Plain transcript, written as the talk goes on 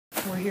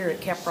We're here at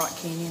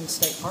Caprock Canyon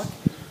State Park,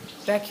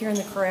 back here in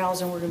the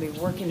corrals, and we're going to be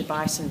working the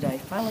bison today.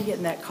 Finally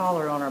getting that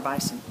collar on our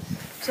bison.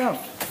 So,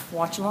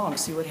 watch along and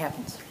see what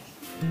happens.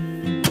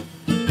 We're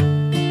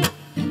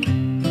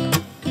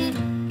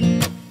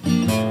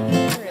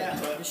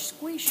at the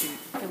squeeze chute.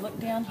 If you look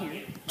down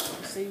here,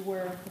 see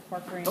where the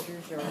park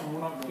rangers are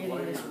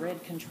getting this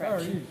red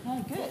contraption.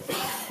 Oh, good.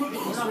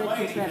 This red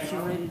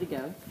contraption ready to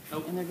go.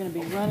 And they're going to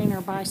be running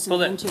our bison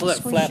into the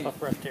squeeze flap chute.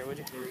 up right there, would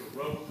you?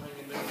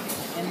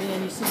 And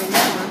then you see the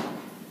lever,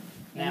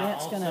 and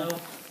that's going to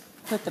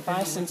put the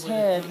bison's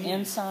head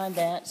inside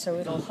that so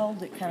it'll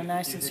hold it kind of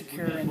nice and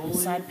secure, and the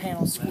side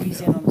panels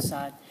squeeze in on the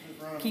side,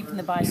 keeping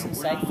the bison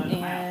safe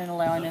and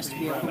allowing us to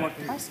be able to work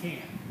the bison.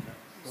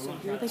 So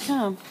here they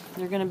come.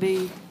 They're going to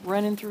be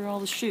running through all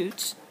the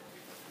chutes,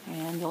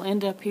 and they'll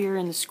end up here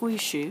in the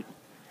squeeze chute.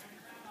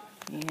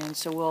 And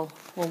so we'll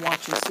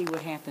watch and see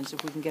what happens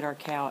if we can get our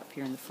cow up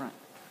here in the front.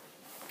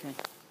 Okay.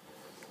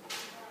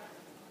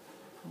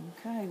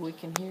 Okay, we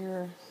can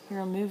hear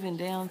them moving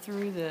down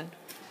through the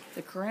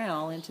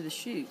corral into the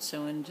chute.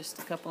 So in just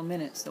a couple of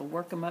minutes, they'll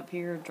work them up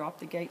here, drop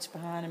the gates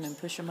behind them, and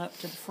push them up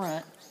to the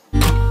front.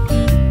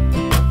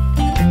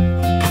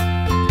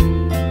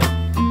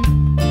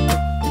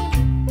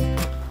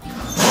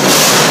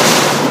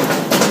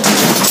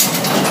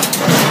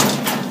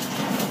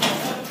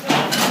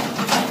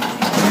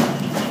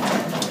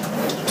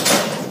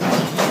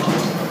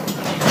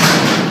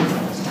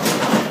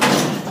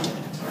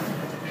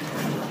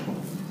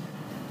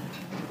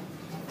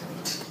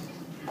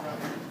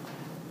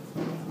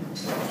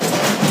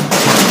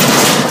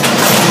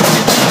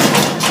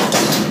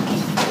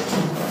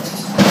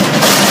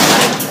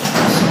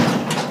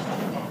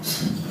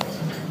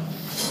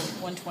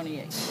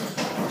 128.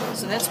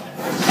 So that's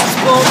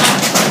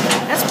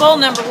bull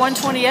number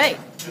 128.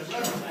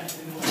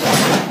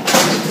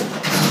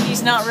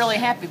 He's not really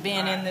happy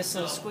being in this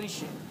little squeeze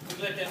chute.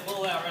 We let that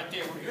bull out right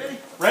there. We're ready?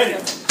 Ready.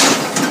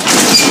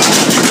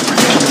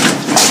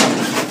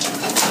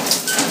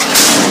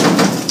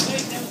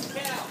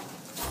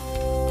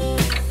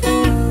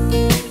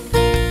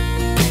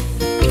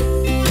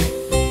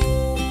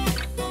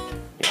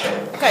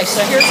 Okay,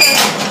 so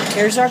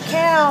here's our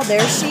cow.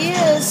 There she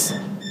is.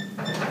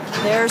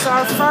 There's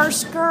our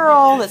first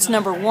girl. That's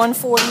number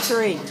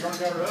 143.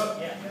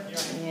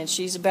 And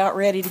she's about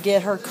ready to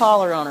get her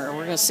collar on her.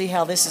 We're going to see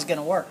how this is going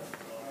to work.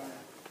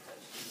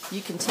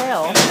 You can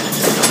tell. All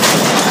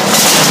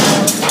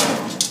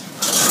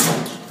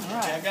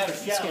right. I got her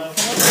shallow.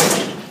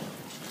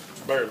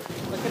 Barely.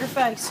 Look at her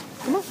face.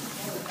 Come on.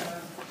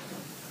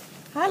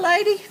 Hi,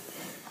 lady.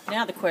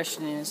 Now the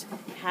question is,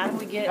 how do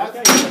we get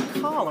the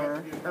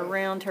collar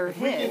around her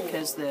head?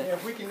 Because the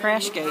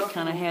crash gate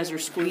kind of has her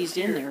squeezed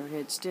in there, her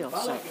head still.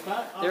 So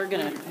they're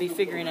going to be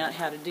figuring out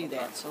how to do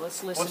that. So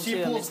let's listen to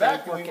them as they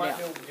work it out.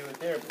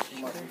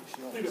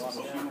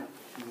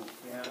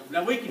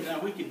 Now we can do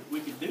that.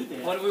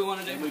 What do we want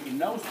to do? We can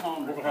nose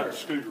comb her. We're gonna have to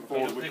scoot her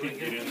forward. We can't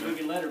get in there. We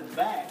can let her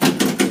back. We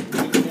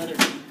can let her.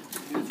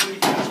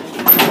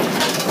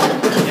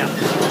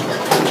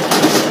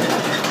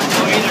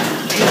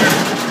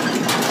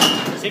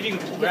 See if you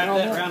can grab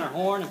that around her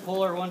horn and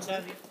pull her one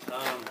side. Is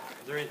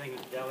there anything you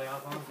can jelly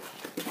off on?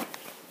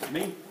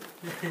 Me?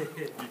 You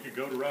could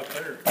go to right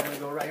there. I'm gonna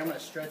go right. I'm gonna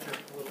stretch her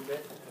a little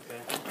bit.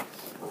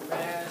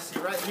 Okay. See,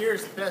 right here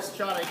is the best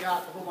shot I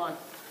got. Hold on.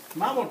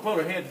 Might want to pull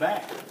her head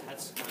back.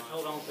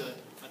 Hold on to it.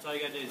 That's all you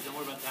gotta do. Don't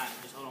worry about that.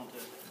 Just hold on to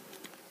it.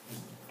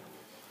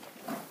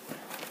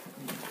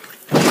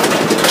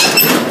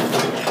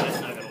 Yeah,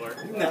 that's not gonna work.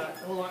 No.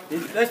 Hold on.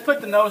 Let's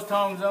put the nose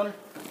tongs on her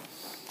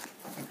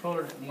and pull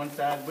her to one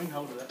side. We can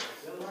hold it up.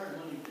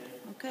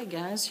 Okay,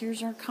 guys,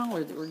 here's our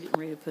collar that we're getting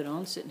ready to put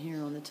on, sitting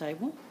here on the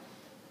table.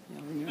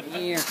 Now in your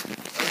ear.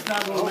 It's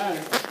not going to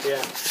matter.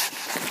 Yeah.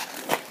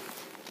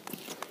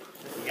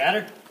 You got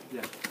her?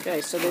 Yeah.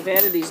 Okay, so they've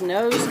added these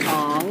nose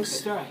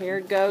tongs. Here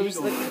goes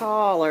the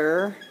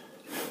collar.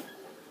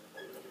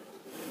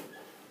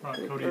 Right,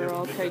 Good Cody, girl.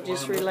 help him get Okay, that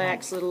just line up.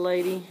 relax, little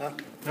lady.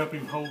 Help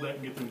him hold that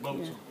and get them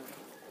bolts Yeah. on.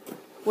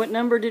 What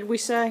number did we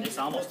say? It's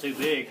almost too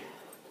big.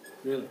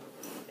 Really?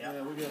 Yeah.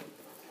 Yeah, we got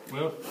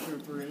Well,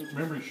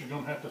 remember, she's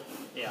gonna have to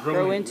Yeah.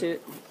 Grow into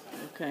it.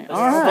 Okay, all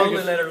Totally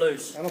right. let her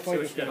loose. I don't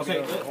think it's gonna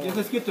Okay,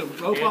 let's get the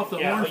rope off the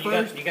horn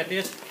first. You got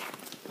this?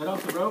 Let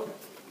off the rope.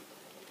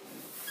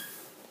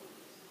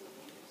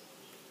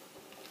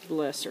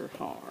 Bless her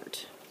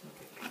heart.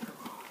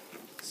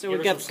 So Give we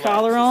her got some the slack.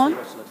 collar Just on. see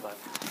what she looks like.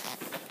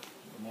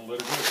 I'm gonna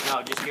let her go.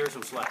 No, just give her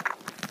some slack.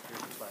 Give her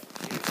some slack.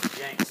 Give her some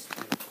janks.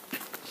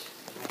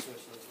 That's what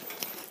she looks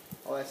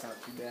like. Oh, that's not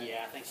too bad.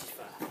 Yeah, I think she's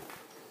fine.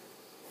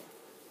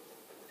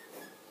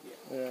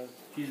 Yeah.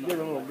 She's giving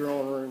a little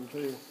growing room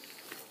too.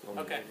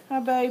 Okay. Hi,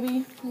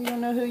 baby. We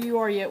don't know who you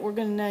are yet. We're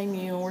going to name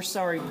you, and we're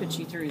sorry to put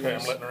you through Okay,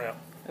 this. I'm letting her out.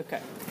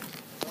 Okay.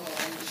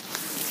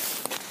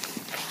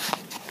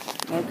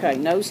 Okay,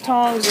 nose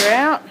tongs are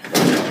out. She's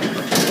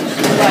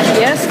like,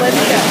 yes, let's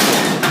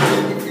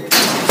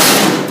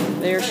go.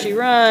 There she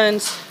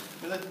runs.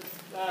 Hey,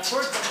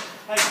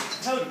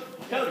 Cody.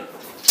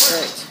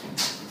 Great.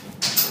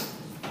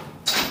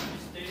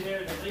 Stay there.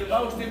 The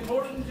most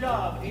important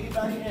job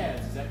anybody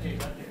has is that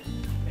gate right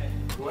there.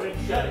 Go ahead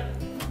and Shut shut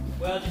it. it.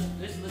 Well,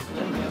 just let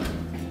it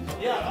go.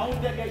 Yeah, only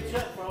that gate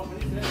shut for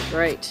open his head.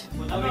 Great.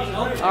 With no reason to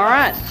open it. All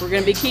right, we're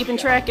going to be keeping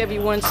track of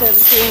you,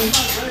 117.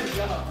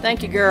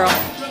 Thank you, girl.